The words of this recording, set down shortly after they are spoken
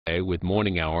with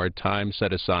Morning Hour, time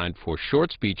set aside for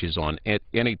short speeches on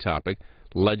any topic.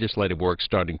 Legislative work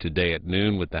starting today at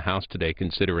noon, with the House today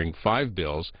considering 5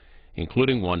 bills,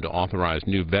 including one to authorize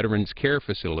new veterans care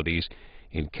facilities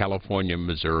in California,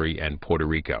 Missouri, and Puerto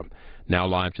Rico. Now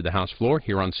live to the House floor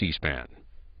here on C-SPAN.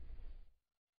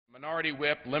 Minority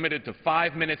whip limited to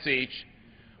 5 minutes each,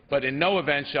 but in no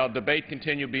event shall debate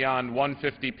continue beyond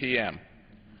 1:50 p.m.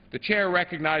 The chair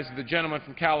recognizes the gentleman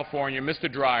from California,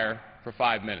 Mr. Dreyer, for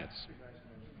 5 minutes.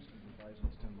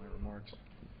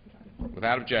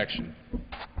 Without objection.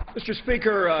 Mr.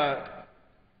 Speaker,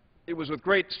 it was with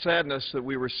great sadness that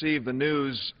we received the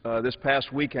news this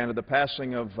past weekend of the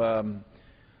passing of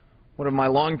one of my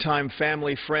longtime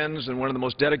family friends and one of the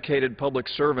most dedicated public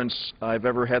servants I've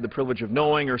ever had the privilege of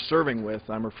knowing or serving with.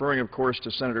 I'm referring, of course, to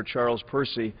Senator Charles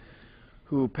Percy,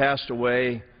 who passed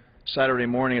away Saturday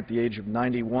morning at the age of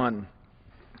 91.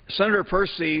 Senator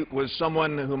Percy was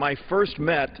someone whom I first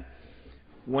met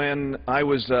when I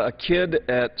was a kid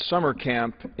at summer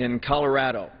camp in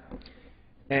Colorado.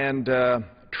 And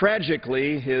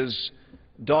tragically, his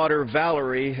daughter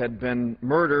Valerie had been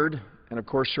murdered, and of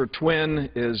course her twin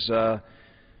is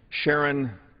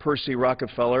Sharon Percy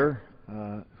Rockefeller,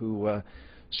 who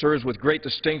serves with great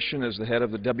distinction as the head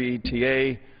of the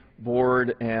WETA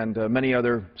board and many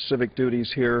other civic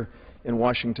duties here in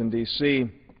Washington, D.C.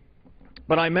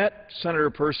 But I met Senator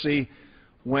Percy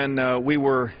when we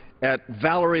were at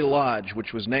Valerie Lodge,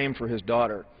 which was named for his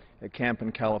daughter, at camp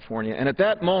in California. And at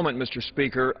that moment, Mr.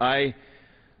 Speaker, I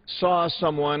saw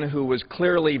someone who was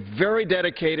clearly very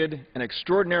dedicated and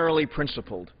extraordinarily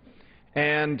principled.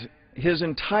 And his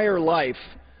entire life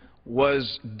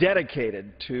was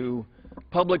dedicated to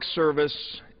public service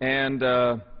and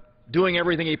doing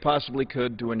everything he possibly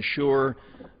could to ensure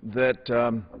that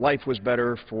life was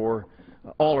better for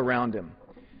all around him.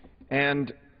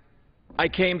 And I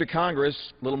came to Congress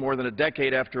a little more than a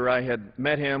decade after I had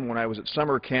met him when I was at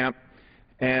summer camp,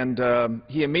 and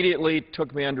he immediately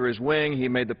took me under his wing. He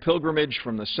made the pilgrimage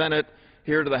from the Senate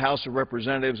here to the House of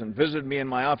Representatives and visited me in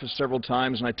my office several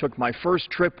times, and I took my first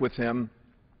trip with him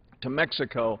to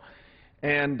Mexico,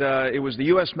 and it was the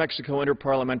U.S.-Mexico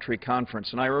Interparliamentary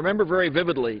Conference. And I remember very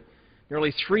vividly,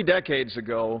 nearly 3 decades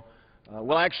ago,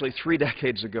 well, actually 3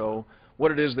 decades ago, what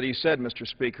it is that he said, Mr.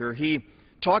 Speaker. He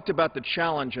talked about the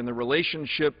challenge in the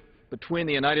relationship between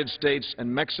the United States and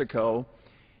Mexico,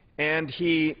 and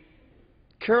he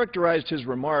characterized his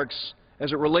remarks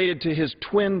as it related to his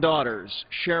twin daughters,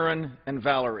 Sharon and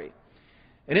Valerie.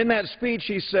 And in that speech,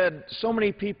 he said, so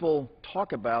many people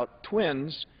talk about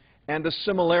twins and the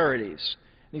similarities.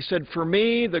 And he said, for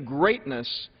me, the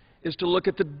greatness is to look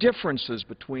at the differences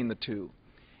between the two.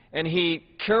 And he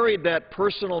carried that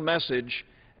personal message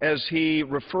as he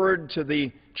referred to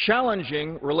the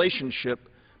challenging relationship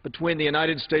between the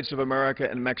United States of America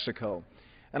and Mexico.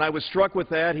 And I was struck with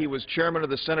that. He was chairman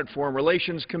of the Senate Foreign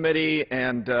Relations Committee,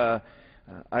 and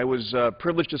I was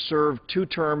privileged to serve 2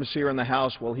 terms here in the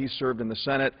House while he served in the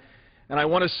Senate. And I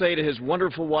want to say to his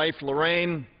wonderful wife,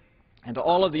 Lorraine, and to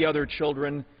all of the other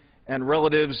children and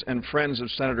relatives and friends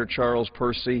of Senator Charles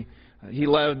Percy, he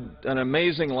led an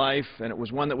amazing life, and it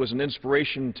was one that was an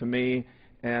inspiration to me,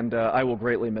 and I will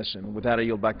greatly miss him. With that, I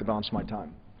yield back the balance of my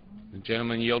time. The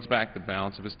gentleman yields back the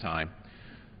balance of his time.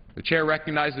 The chair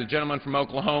recognizes the gentleman from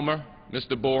Oklahoma,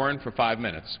 Mr. Boren, for 5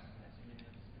 minutes.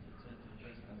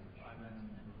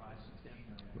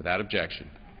 Without objection.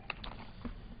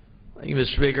 Thank you,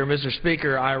 Mr. Speaker. Mr.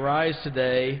 Speaker, I rise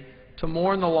today to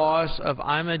mourn the loss of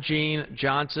Ima Jean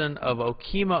Johnson of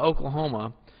Okemah,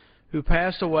 Oklahoma, who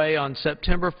passed away on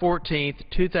September 14,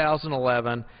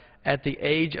 2011, at the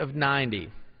age of 90.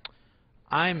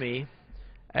 Ima,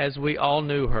 as we all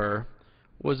knew her,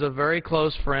 was a very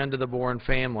close friend to the Boren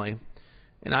family,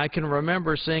 and I can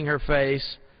remember seeing her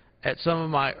face at some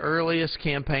of my earliest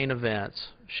campaign events.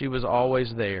 She was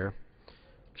always there.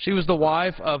 She was the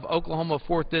wife of Oklahoma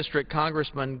 4th District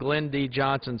Congressman Glenn D.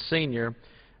 Johnson, Sr.,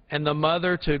 and the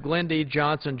mother to Glenn D.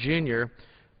 Johnson, Jr.,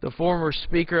 the former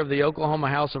Speaker of the Oklahoma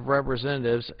House of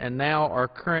Representatives and now our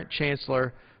current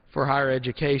Chancellor for Higher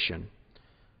Education.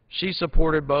 She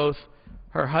supported both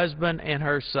her husband and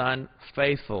her son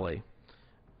faithfully,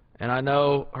 and I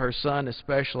know her son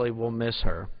especially will miss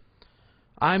her.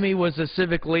 Ima was a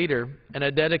civic leader and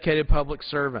a dedicated public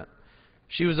servant.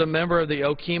 She was a member of the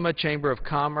Okemah Chamber of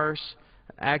Commerce,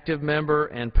 an active member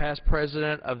and past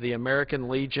president of the American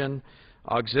Legion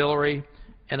Auxiliary,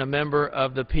 and a member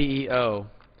of the PEO.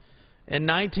 In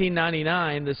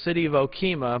 1999, the city of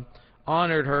Okemah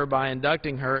honored her by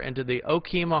inducting her into the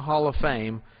Okemah Hall of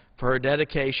Fame for her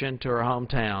dedication to her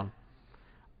hometown.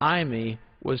 Ima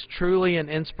was truly an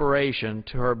inspiration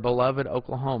to her beloved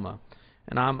Oklahoma,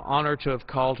 and I'm honored to have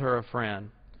called her a friend.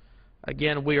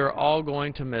 Again, we are all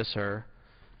going to miss her.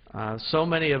 So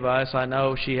many of us, I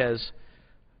know she has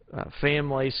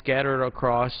family scattered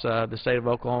across the state of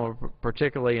Oklahoma,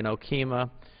 particularly in Okemah,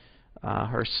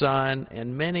 her son,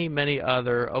 and many, many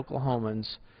other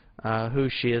Oklahomans who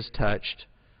she has touched.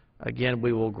 Again,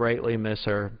 we will greatly miss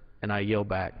her, and I yield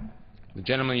back. The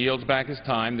gentleman yields back his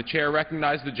time. The chair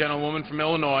recognizes the gentlewoman from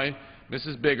Illinois,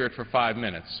 Mrs. Biggert, for 5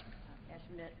 minutes.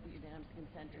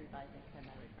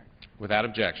 Without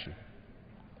objection.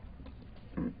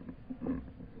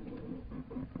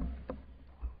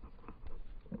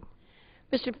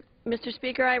 Mr.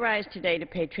 Speaker, I rise today to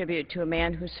pay tribute to a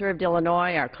man who served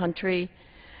Illinois, our country,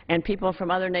 and people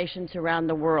from other nations around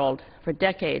the world for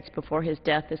decades before his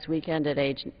death this weekend at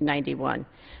age 91.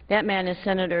 That man is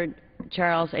Senator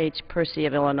Charles H. Percy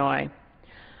of Illinois.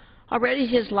 Already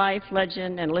his life,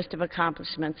 legend, and list of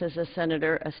accomplishments as a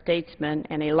senator, a statesman,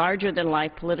 and a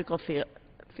larger-than-life political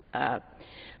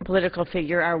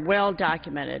figure are well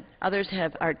documented. Others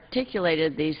have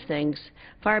articulated these things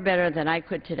far better than I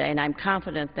could today, and I'm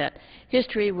confident that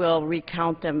history will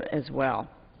recount them as well.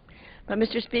 But,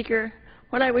 Mr. Speaker,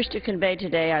 what I wish to convey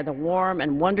today are the warm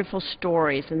and wonderful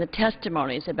stories and the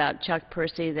testimonies about Chuck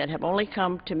Percy that have only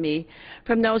come to me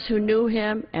from those who knew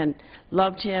him and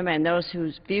loved him and those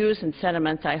whose views and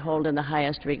sentiments I hold in the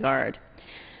highest regard.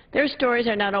 Their stories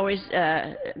are not always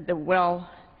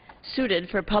suited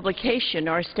for publication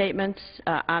or statements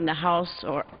on the House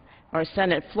or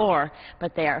Senate floor,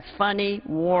 but they are funny,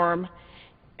 warm,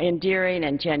 endearing,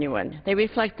 and genuine. They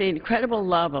reflect the incredible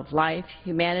love of life,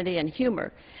 humanity, and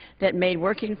humor that made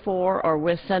working for or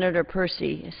with Senator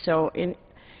Percy so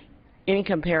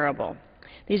incomparable.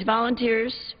 These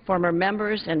volunteers, former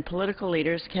members, and political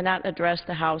leaders cannot address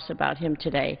the House about him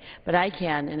today, but I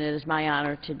can, and it is my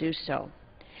honor to do so.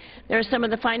 There are some of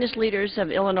the finest leaders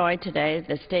of Illinois today,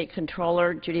 the State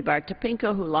Controller, Judy Bart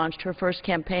Topinka, who launched her first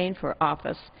campaign for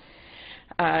office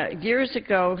years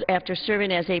ago after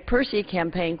serving as a Percy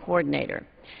campaign coordinator.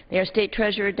 They are State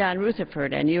Treasurer Don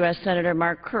Rutherford and U.S. Senator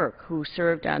Mark Kirk, who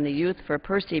served on the Youth for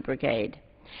Percy Brigade.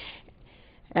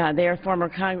 They are former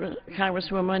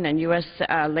Congresswoman and U.S.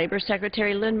 Labor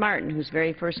Secretary Lynn Martin, whose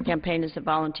very first campaign as a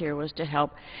volunteer was to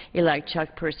help elect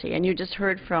Chuck Percy. And you just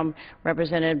heard from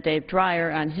Representative Dave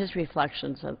Dreyer on his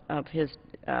reflections of his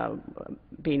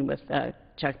being with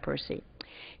Chuck Percy.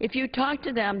 If you talk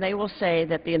to them, they will say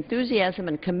that the enthusiasm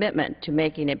and commitment to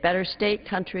making a better state,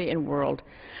 country, and world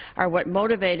are what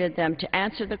motivated them to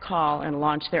answer the call and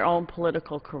launch their own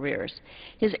political careers.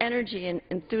 His energy and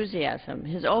enthusiasm,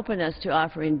 his openness to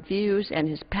offering views, and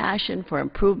his passion for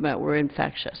improvement were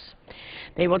infectious.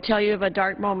 They will tell you of a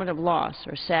dark moment of loss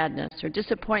or sadness or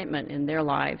disappointment in their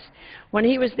lives when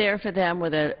he was there for them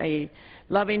with a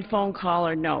loving phone call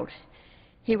or note.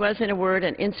 He was, in a word,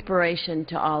 an inspiration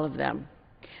to all of them.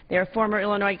 They are former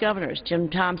Illinois governors, Jim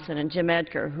Thompson and Jim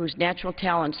Edgar, whose natural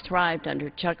talents thrived under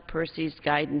Chuck Percy's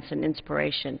guidance and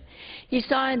inspiration. He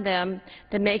saw in them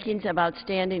the makings of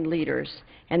outstanding leaders,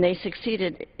 and they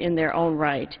succeeded in their own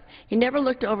right. He never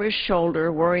looked over his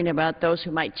shoulder, worrying about those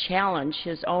who might challenge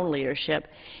his own leadership.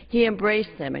 He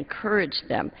embraced them, encouraged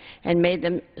them, and made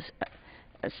them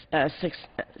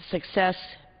success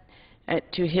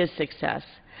to his success.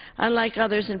 Unlike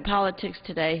others in politics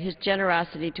today, his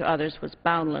generosity to others was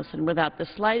boundless and without the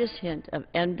slightest hint of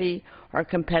envy or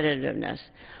competitiveness.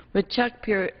 With Chuck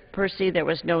Percy, there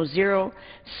was no zero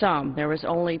sum. There was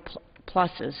only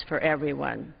pluses for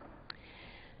everyone.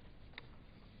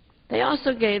 They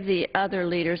also gave the other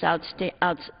leaders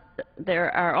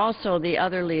there are also the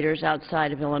other leaders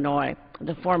outside of Illinois.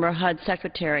 The former HUD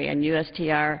Secretary and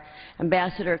USTR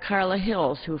Ambassador Carla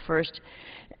Hills, who first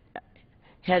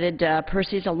headed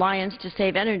Percy's Alliance to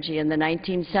Save Energy in the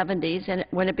 1970s, and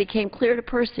when it became clear to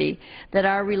Percy that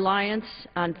our reliance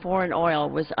on foreign oil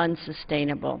was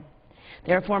unsustainable.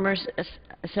 There are former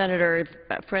Senator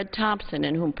Fred Thompson,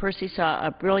 in whom Percy saw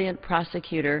a brilliant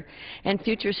prosecutor and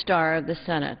future star of the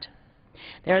Senate.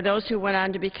 There are those who went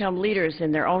on to become leaders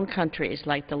in their own countries,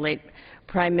 like the late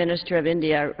Prime Minister of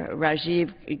India,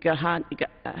 Rajiv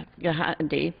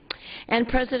Gandhi, and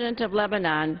President of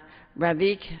Lebanon,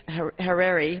 Rafiq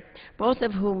Hariri, both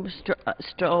of whom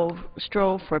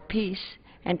strove for peace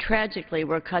and tragically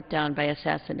were cut down by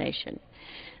assassination.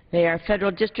 They are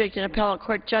federal district and appellate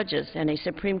court judges and a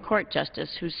Supreme Court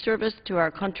justice whose service to our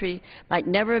country might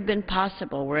never have been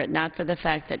possible were it not for the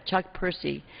fact that Chuck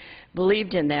Percy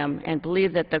believed in them and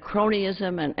believed that the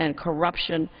cronyism and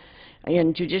corruption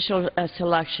in judicial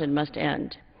selection must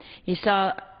end. He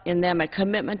saw in them a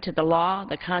commitment to the law,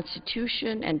 the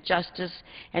Constitution, and justice,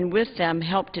 and with them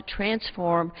helped to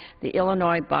transform the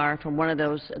Illinois bar from one of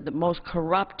those the most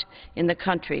corrupt in the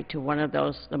country to one of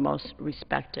those the most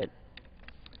respected.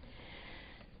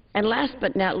 And last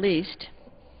but not least,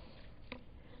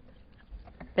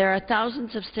 there are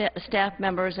thousands of staff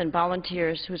members and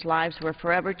volunteers whose lives were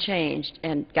forever changed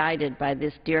and guided by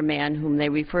this dear man whom they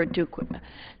referred to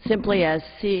simply as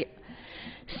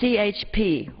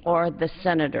CHP, or the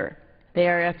Senator. They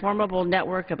are a formidable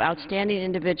network of outstanding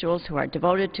individuals who are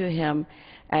devoted to him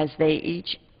as they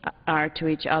each are to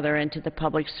each other and to the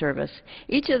public service.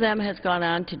 Each of them has gone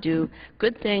on to do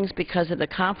good things because of the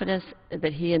confidence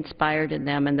that he inspired in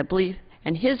them and the belief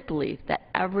and his belief that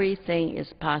everything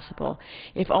is possible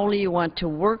if only you want to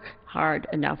work hard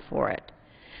enough for it.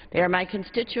 They are my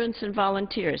constituents and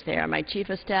volunteers. They are my Chief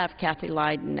of Staff, Kathy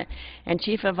Lyden, and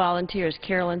Chief of Volunteers,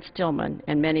 Carolyn Stillman,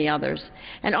 and many others,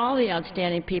 and all the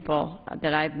outstanding people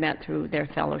that I've met through their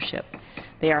fellowship.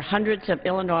 They are hundreds of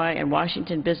Illinois and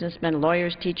Washington businessmen,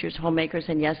 lawyers, teachers, homemakers,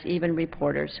 and yes, even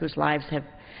reporters whose lives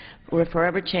were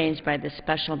forever changed by this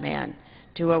special man.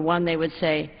 To a one they would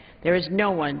say, there is no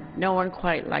one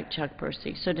quite like Chuck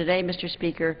Percy. So today, Mr.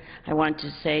 Speaker, I want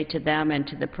to say to them and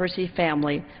to the Percy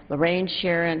family, Lorraine,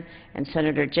 Sharon, and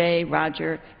Senator Jay,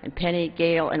 Roger, and Penny,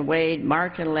 Gail, and Wade,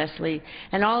 Mark, and Leslie,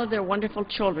 and all of their wonderful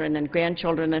children and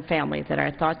grandchildren and family, that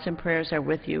our thoughts and prayers are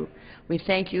with you. We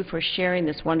thank you for sharing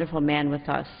this wonderful man with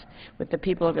us, with the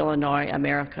people of Illinois,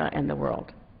 America, and the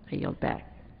world. I yield back.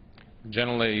 The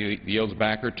gentlelady yields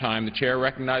back her time. The chair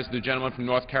recognizes the gentleman from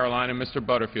North Carolina, Mr.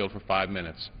 Butterfield, for 5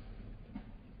 minutes.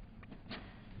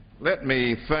 Let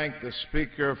me thank the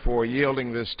Speaker for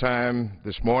yielding this time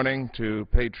this morning to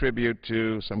pay tribute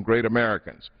to some great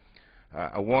Americans.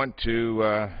 I want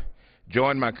to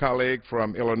join my colleague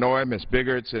from Illinois, Ms.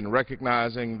 Biggards, in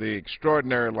recognizing the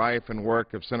extraordinary life and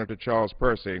work of Senator Charles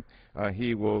Percy.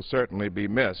 He will certainly be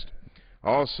missed.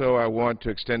 Also, I want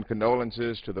to extend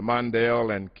condolences to the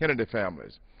Mondale and Kennedy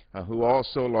families, who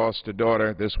also lost a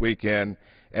daughter this weekend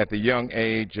at the young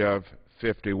age of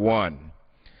 51.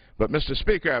 But, Mr.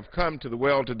 Speaker, I've come to the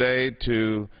well today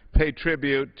to pay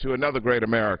tribute to another great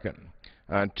American,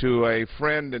 to a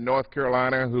friend in North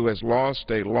Carolina who has lost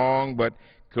a long but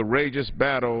courageous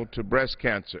battle to breast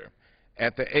cancer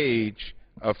at the age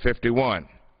of 51.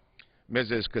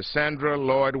 Mrs. Cassandra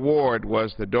Lloyd Ward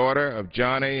was the daughter of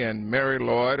Johnny and Mary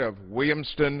Lloyd of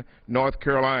Williamston, North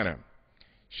Carolina.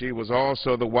 She was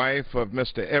also the wife of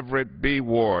Mr. Everett B.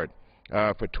 Ward.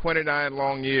 For 29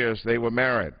 long years they were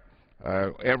married.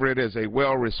 Everett is a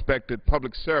well-respected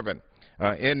public servant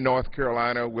in North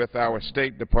Carolina with our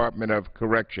State Department of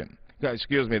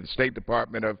the State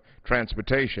Department of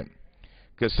Transportation.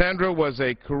 Cassandra was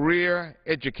a career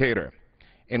educator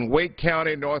in Wake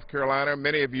County, North Carolina.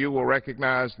 Many of you will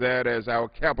recognize that as our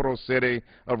capital city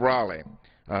of Raleigh.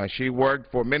 She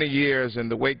worked for many years in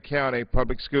the Wake County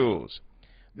Public Schools.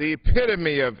 The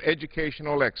epitome of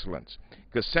educational excellence,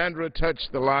 Cassandra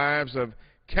touched the lives of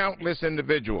countless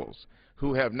individuals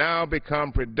who have now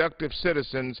become productive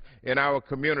citizens in our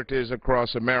communities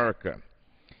across America.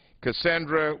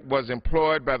 Cassandra was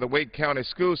employed by the Wake County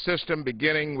school system,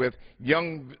 beginning with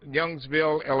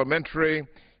Youngsville Elementary,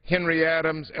 Henry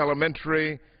Adams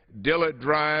Elementary, Dillard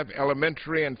Drive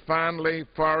Elementary, and finally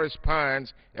Forest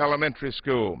Pines Elementary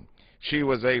School. She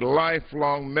was a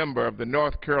lifelong member of the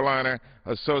North Carolina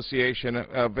Association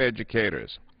of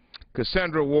Educators.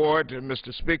 Cassandra Ward,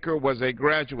 Mr. Speaker, was a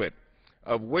graduate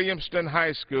of Williamston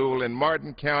High School in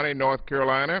Martin County, North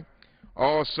Carolina,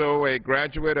 also a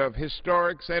graduate of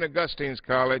historic St. Augustine's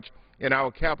College in our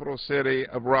capital city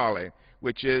of Raleigh,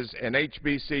 which is an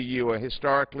HBCU, a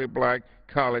historically black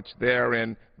college there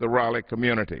in the Raleigh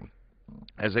community.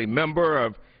 As a member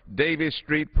of Davies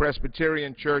Street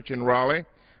Presbyterian Church in Raleigh,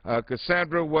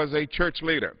 Cassandra was a church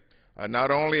leader.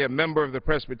 Not only a member of the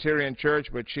Presbyterian Church,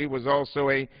 but she was also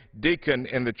a deacon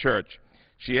in the church.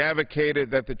 She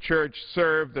advocated that the church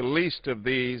serve the least of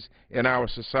these in our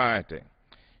society.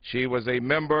 She was a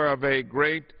member of a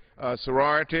great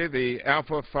sorority, the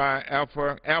Alpha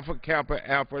Kappa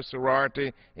Alpha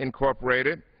Sorority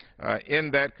Incorporated.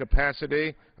 In that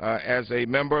capacity, as a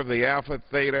member of the Alpha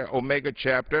Theta Omega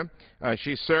chapter,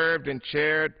 she served and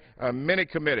chaired many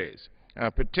committees,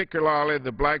 particularly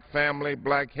the Black Family,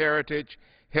 Black Heritage,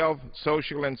 Health,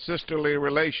 Social, and Sisterly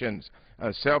Relations,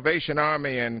 Salvation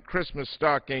Army, and Christmas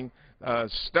Stocking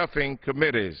Stuffing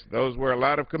committees. Those were a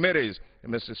lot of committees,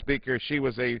 Mr. Speaker. She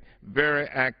was a very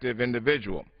active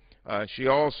individual. She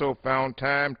also found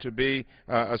time to be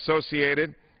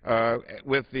associated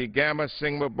with the Gamma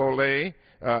Sigma Bolet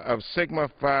of Sigma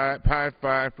Pi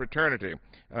Phi fraternity.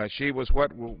 She was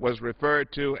what was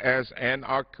referred to as an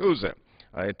Arcusa.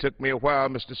 It took me a while,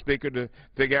 Mr. Speaker, to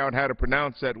figure out how to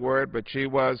pronounce that word, but she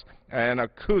was an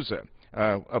Arcusa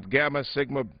of Gamma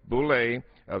Sigma Boule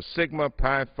of Sigma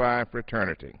Pi Phi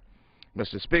fraternity.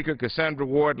 Mr. Speaker, Cassandra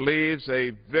Ward leaves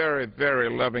a very, very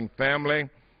loving family.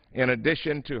 In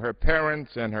addition to her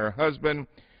parents and her husband,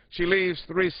 she leaves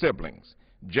 3 siblings,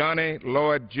 Johnny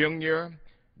Lloyd Jr.,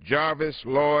 Jarvis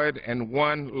Lloyd, and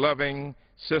one loving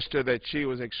sister that she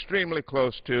was extremely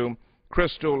close to,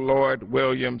 Crystal Lloyd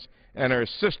Williams, and her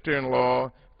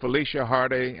sister-in-law, Felicia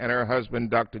Hardy, and her husband,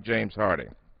 Dr. James Hardy.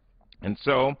 And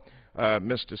so,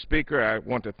 Mr. Speaker, I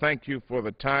want to thank you for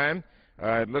the time.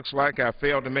 It looks like I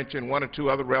failed to mention 1 or 2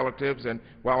 other relatives, and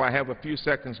while I have a few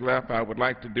seconds left, I would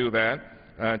like to do that.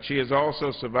 She is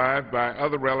also survived by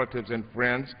other relatives and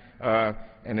friends,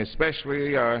 and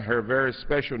especially her very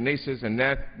special nieces and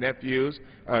nephews,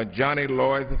 Johnny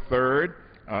Lloyd III,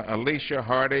 Alicia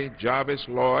Hardy, Jarvis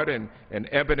Lloyd, and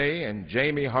Ebony, and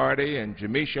Jamie Hardy, and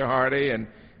Jamisha Hardy, and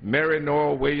Mary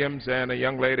Noel Williams, and a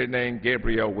young lady named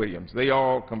Gabrielle Williams. They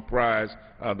all comprise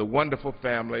the wonderful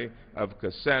family of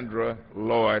Cassandra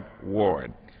Lloyd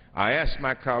Ward. I ask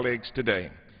my colleagues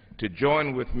today to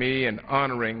join with me in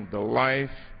honoring the life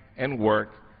and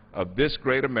work of this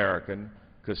great American,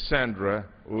 Cassandra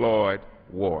Lloyd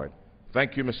Ward.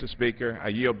 Thank you, Mr. Speaker. I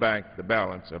yield back the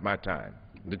balance of my time.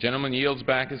 The gentleman yields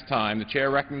back his time. The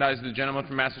chair recognizes the gentleman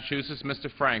from Massachusetts,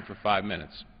 Mr. Frank, for 5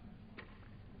 minutes.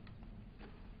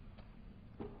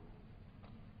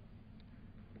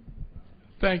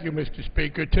 Thank you, Mr.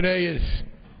 Speaker. Today is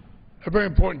a very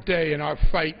important day in our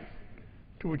fight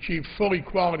to achieve full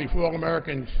equality for all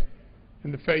Americans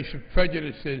in the face of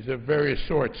prejudices of various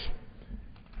sorts.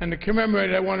 And to commemorate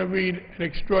it, I want to read an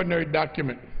extraordinary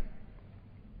document.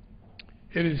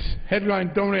 It is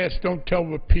headlined, "Don't Ask, Don't Tell,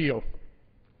 Repeal."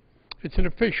 It's an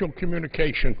official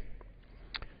communication.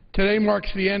 Today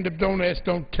marks the end of Don't Ask,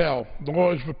 Don't Tell. The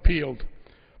law is repealed.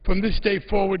 From this day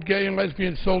forward, gay and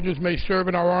lesbian soldiers may serve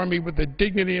in our Army with the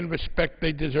dignity and respect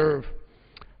they deserve.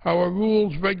 Our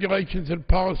rules, regulations, and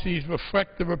policies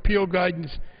reflect the repeal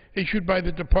guidance issued by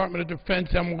the Department of Defense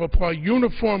and will apply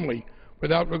uniformly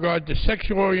without regard to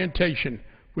sexual orientation,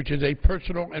 which is a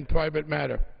personal and private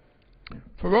matter.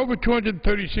 For over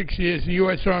 236 years, the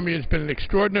U.S. Army has been an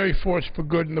extraordinary force for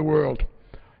good in the world.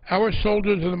 Our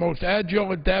soldiers are the most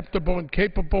agile, adaptable, and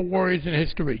capable warriors in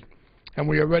history, and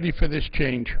we are ready for this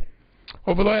change.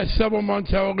 Over the last several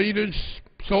months, our leaders,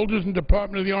 soldiers, and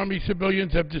Department of the Army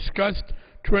civilians have discussed,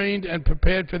 trained, and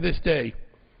prepared for this day.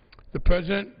 The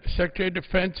President, the Secretary of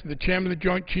Defense, and the Chairman of the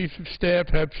Joint Chiefs of Staff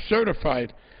have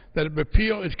certified that a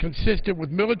repeal is consistent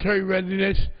with military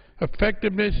readiness,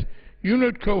 effectiveness,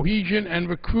 unit cohesion, and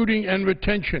recruiting and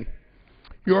retention.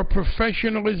 Your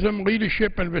professionalism,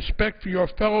 leadership, and respect for your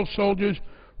fellow soldiers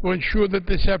will ensure that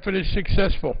this effort is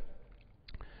successful.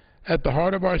 At the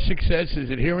heart of our success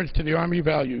is adherence to the Army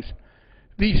values.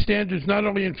 These standards not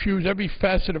only infuse every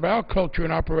facet of our culture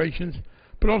and operations,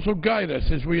 but also guide us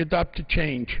as we adopt to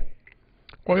change.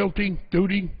 Loyalty,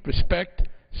 duty, respect,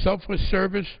 selfless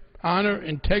service, honor,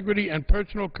 integrity, and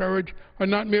personal courage are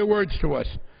not mere words to us.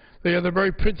 They are the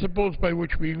very principles by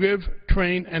which we live,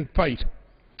 train, and fight.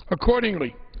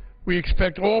 Accordingly, we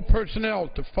expect all personnel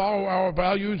to follow our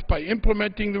values by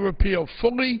implementing the repeal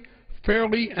fully,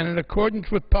 fairly, and in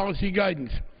accordance with policy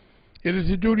guidance. It is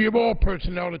the duty of all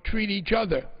personnel to treat each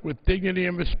other with dignity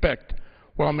and respect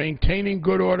while maintaining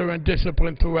good order and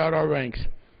discipline throughout our ranks.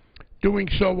 Doing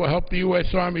so will help the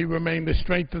U.S. Army remain the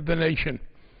strength of the nation.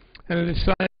 And it is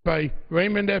signed by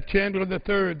Raymond F. Chandler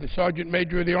III, the Sergeant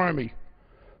Major of the Army,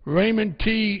 Raymond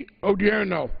T.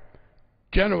 Odierno,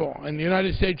 General and the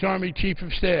United States Army Chief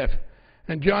of Staff,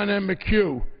 and John M.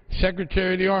 McHugh,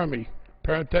 Secretary of the Army,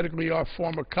 parenthetically our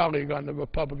former colleague on the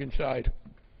Republican side.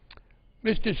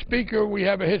 Mr. Speaker, we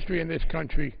have a history in this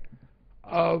country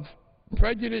of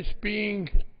prejudice being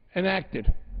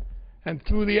enacted, and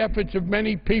through the efforts of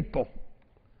many people,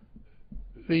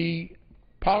 the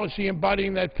policy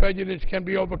embodying that prejudice can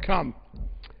be overcome.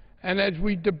 And as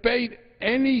we debate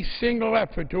any single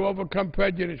effort to overcome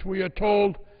prejudice, we are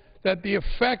told that the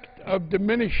effect of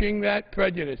diminishing that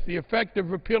prejudice, the effect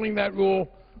of repealing that rule,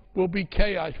 will be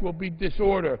chaos, will be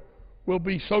disorder, will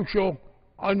be social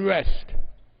unrest.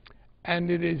 And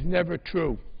it is never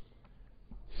true.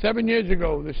 7 years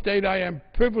ago, the state I am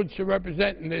privileged to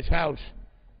represent in this House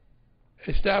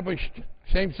established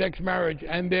same-sex marriage,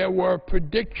 and there were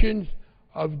predictions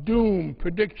of doom,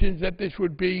 predictions that this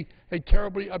would be a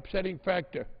terribly upsetting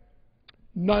factor.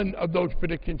 None of those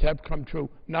predictions have come true,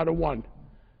 not a one.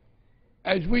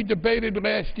 As we debated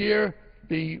last year,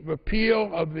 the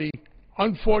repeal of the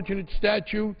unfortunate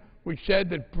statute which said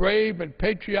that brave and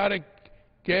patriotic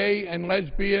gay and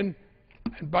lesbian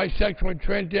and bisexual and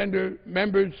transgender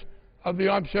members of the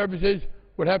armed services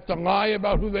would have to lie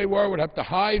about who they were, would have to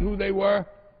hide who they were,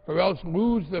 or else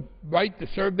lose the right to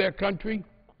serve their country,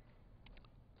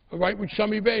 a right which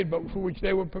some evade, but for which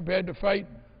they were prepared to fight.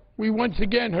 We once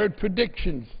again heard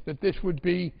predictions that this would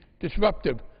be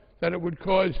disruptive, that it would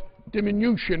cause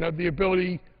diminution of the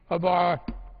ability of our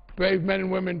brave men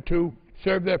and women to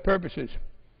serve their purposes.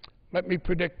 Let me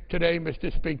predict today,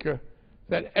 Mr. Speaker,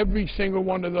 that every single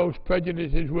one of those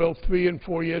prejudices will, 3 and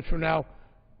 4 years from now,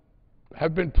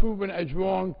 have been proven as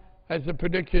wrong as the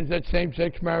predictions that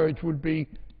same-sex marriage would be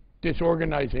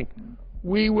disorganizing.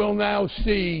 We will now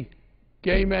see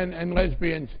gay men and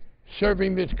lesbians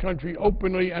serving this country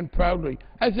openly and proudly,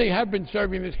 as they have been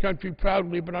serving this country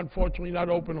proudly, but unfortunately not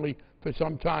openly for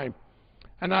some time.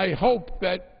 And I hope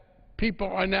that people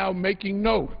are now making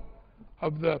note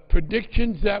of the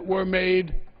predictions that were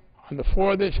made on the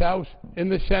floor of this House, in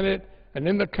the Senate, and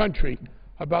in the country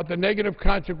about the negative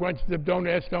consequences of Don't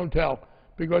Ask, Don't Tell,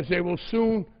 because they will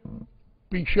soon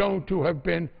be shown to have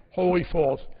been wholly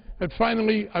false. And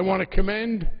finally, I want to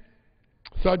commend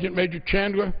Sergeant Major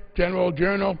Chandler, General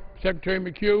Journal, Secretary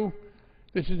McHugh.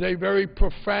 This is a very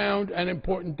profound and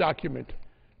important document.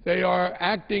 They are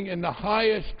acting in the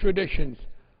highest traditions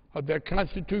of their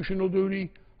constitutional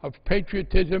duty, of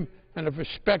patriotism, and of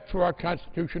respect for our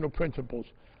constitutional principles.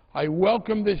 I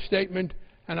welcome this statement,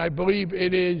 and I believe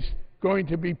it is going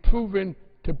to be proven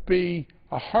to be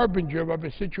a harbinger of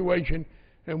a situation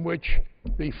in which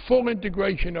the full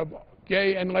integration of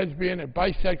gay and lesbian and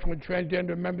bisexual and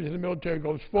transgender members of the military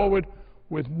goes forward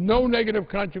with no negative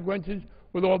consequences,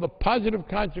 with all the positive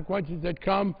consequences that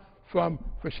come from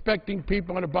respecting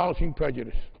people and abolishing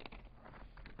prejudice.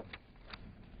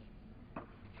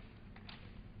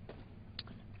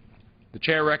 The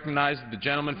chair recognizes the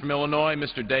gentleman from Illinois,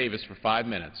 Mr. Davis, for 5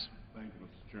 minutes. Thank you,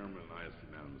 Mr. Chairman. I ask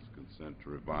unanimous consent to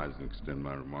revise and extend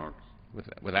my remarks.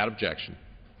 Without objection.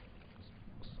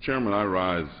 Mr. Chairman, I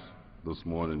rise this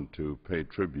morning to pay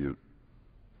tribute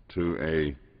to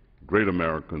a great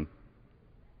American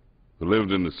who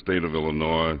lived in the state of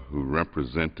Illinois, who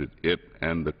represented it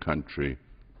and the country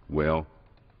well,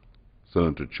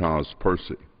 Senator Charles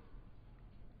Percy.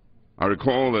 I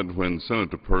recall that when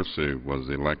Senator Percy was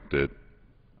elected,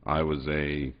 I was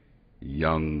a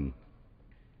young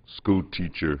school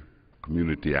teacher,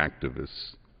 community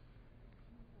activist,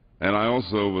 and I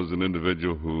also was an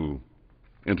individual who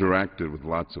interacted with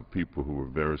lots of people who were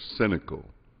very cynical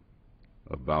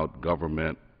about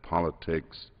government,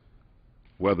 politics,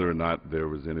 whether or not there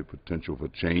was any potential for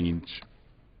change.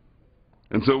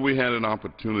 And so we had an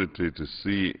opportunity to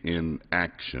see in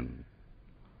action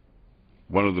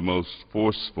one of the most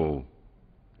forceful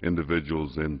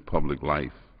individuals in public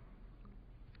life,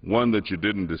 one that you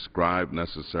didn't describe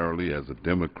necessarily as a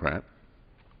Democrat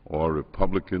or a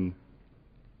Republican.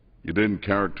 You didn't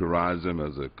characterize him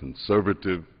as a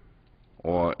conservative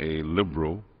or a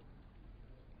liberal.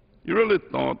 You really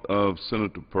thought of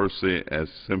Senator Percy as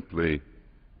simply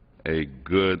a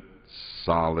good,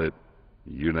 solid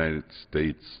United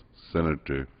States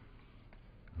senator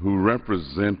who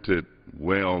represented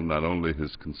well not only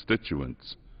his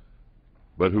constituents,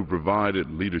 but who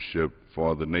provided leadership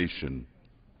for the nation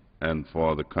and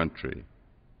for the country.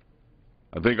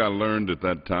 I think I learned at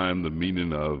that time the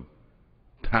meaning of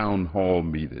town hall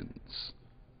meetings,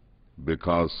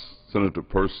 because Senator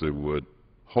Percy would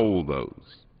hold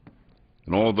those.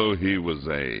 And although he was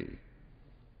a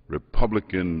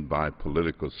Republican by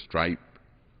political stripe,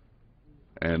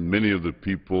 and many of the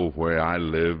people where I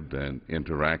lived and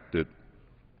interacted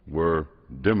were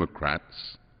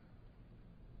Democrats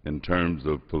in terms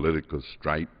of political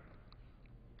stripe,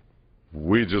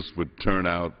 we just would turn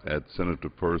out at Senator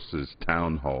Percy's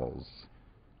town halls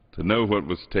to know what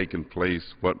was taking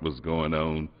place, what was going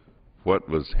on, what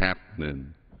was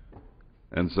happening.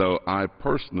 And so I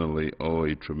personally owe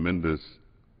a tremendous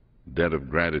debt of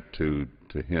gratitude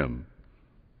to him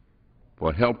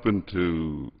for helping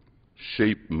to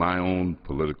shape my own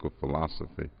political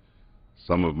philosophy,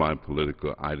 some of my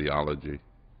political ideology,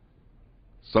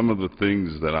 some of the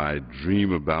things that I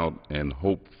dream about and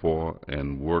hope for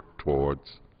and work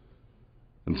towards.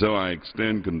 And so I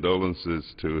extend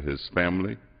condolences to his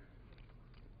family,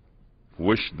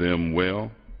 wish them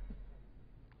well,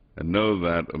 and know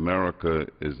that America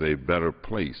is a better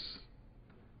place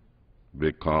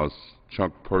because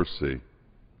Chuck Percy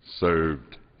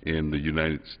served in the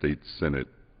United States Senate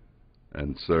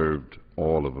and served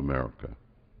all of America.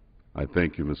 I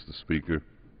thank you, Mr. Speaker,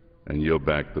 and yield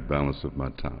back the balance of my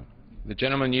time. The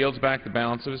gentleman yields back the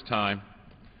balance of his time.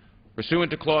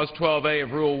 Pursuant to Clause 12A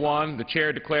of Rule 1, the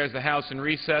Chair declares the House in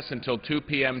recess until 2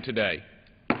 p.m. today.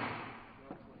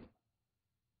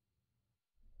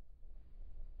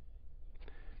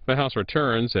 The House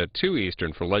returns at 2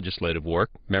 Eastern for legislative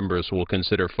work. Members will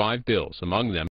consider 5 bills, among them